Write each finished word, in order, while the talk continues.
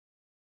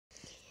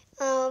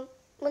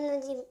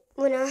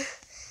Bună!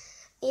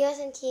 Eu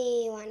sunt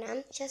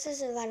Ioana și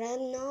astăzi vă arăt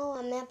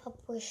noua mea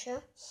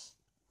păpușă.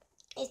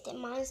 Este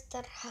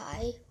Monster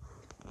High.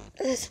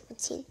 Lăsați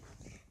puțin.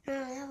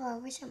 Noua mea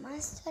păpușă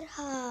Monster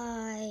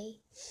High.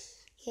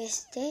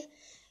 Este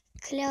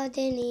cleo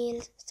de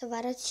Nil. Să vă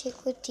arăt și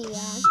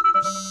cutia.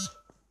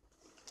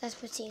 Lăsați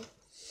puțin.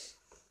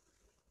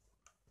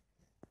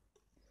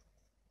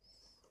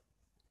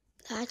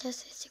 Da,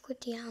 aceasta este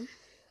cutia.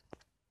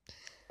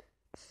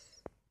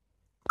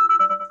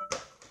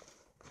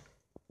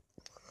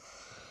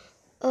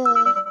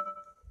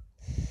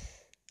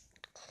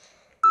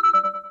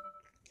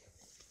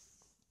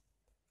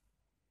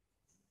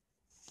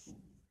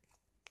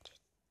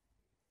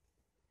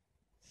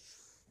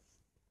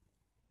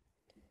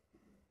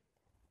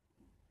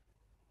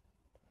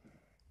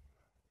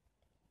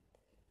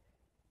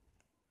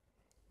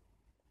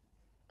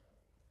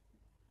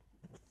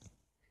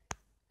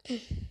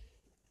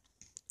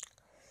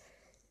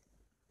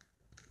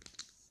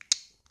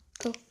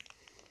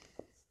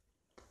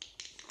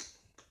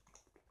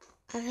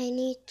 A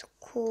venit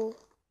cu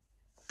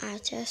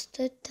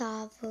această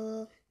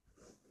tavă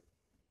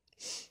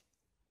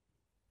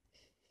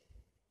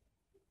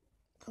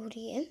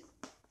aurie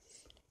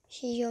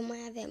și eu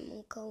mai avem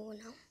încă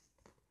una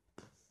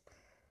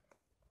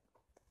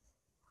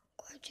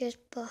cu acest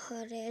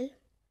păhărel,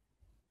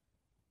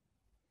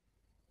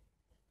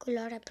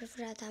 culoarea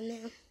preferată a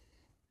mea.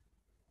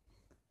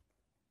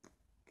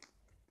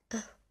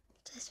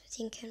 Să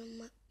puțin că eu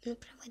nu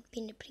prea văd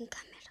bine prin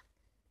cameră.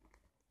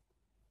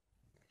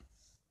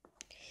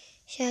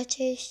 Și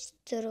acești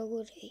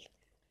drăgurei.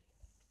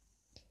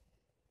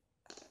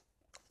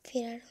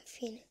 Firar în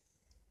fine.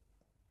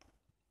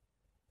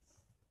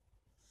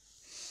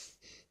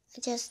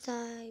 Aceasta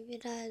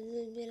era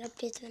de la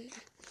prietena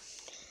mea.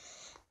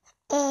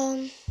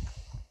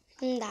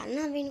 Da,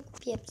 n-a venit cu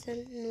piepță,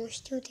 nu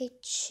știu de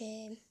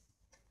ce.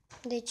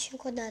 Deci,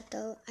 încă o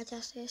dată,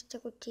 aceasta este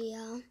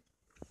cutia.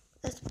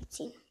 Dați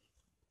puțin.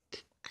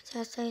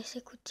 Aceasta este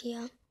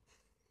cutia.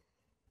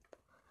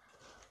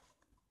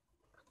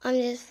 Am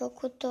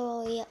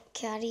desfăcut-o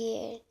chiar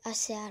ieri,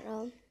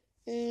 aseară.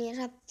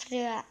 Era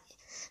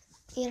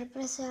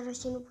prea seară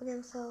și nu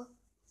putem să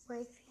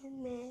mai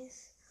filmez.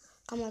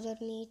 Că am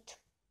adormit.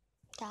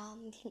 Da,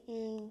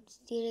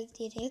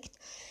 direct.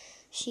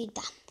 Și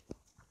da.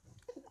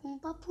 Cum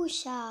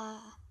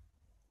păpușa.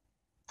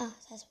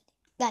 S-a spus.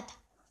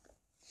 Gata.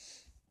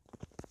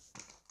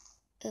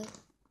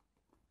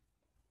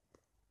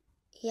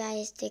 Ea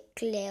este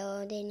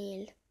Cleo de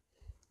Nil.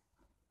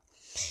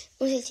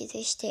 Nu se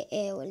citește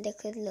E-ul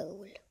decât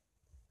L-ul.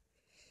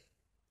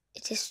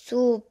 Este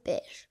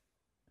super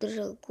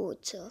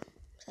drăguță.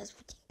 Să-ți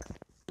puțin că nu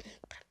prea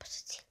pot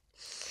să țin.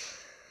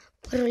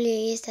 Părul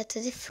ei este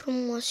atât de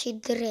frumos și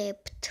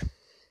drept.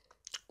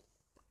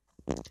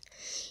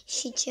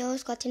 Și ce o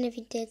scoate în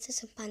evidență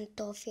sunt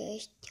pantofii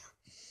ăștia.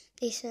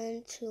 Deci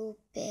sunt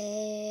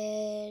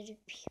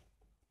superbi.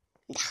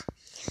 Da.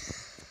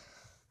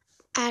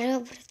 Are o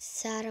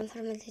brățară în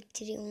formă de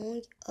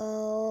triunghi,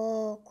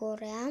 o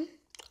curea,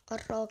 o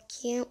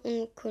rochie,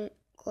 un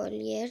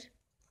colier,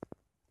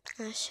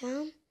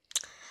 așa,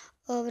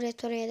 o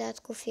bretonă dat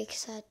cu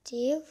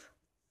fixativ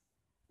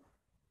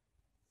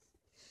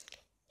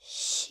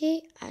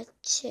și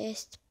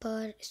acest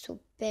păr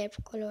superb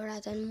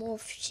colorat în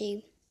mov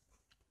și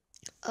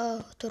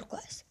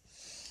turcoaz.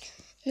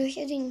 Nu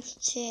știu din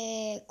ce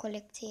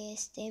colecție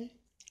este,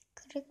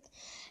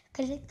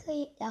 cred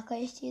că dacă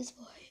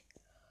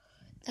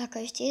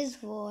știți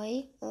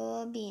voi,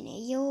 bine,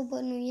 eu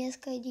bănuiesc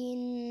că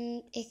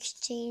din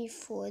Exchange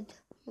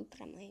Food. Nu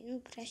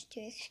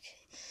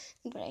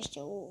prea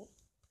știu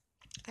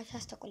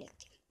această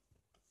colecție.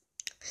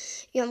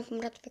 Eu am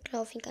cumpărat pe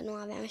Clau fiindcă nu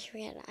aveam și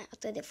era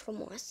atât de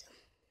frumoasă.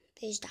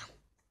 Deci da.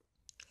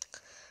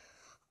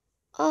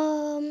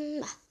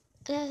 Da.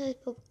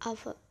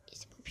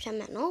 Este păpușa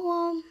mea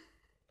nouă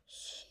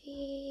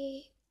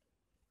și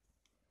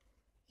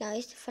da,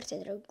 este foarte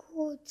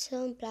drăguță,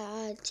 îmi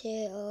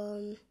place.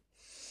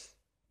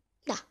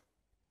 Da.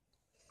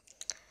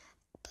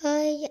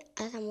 Păi,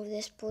 asta am vrut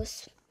de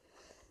spus.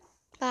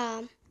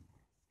 Pa!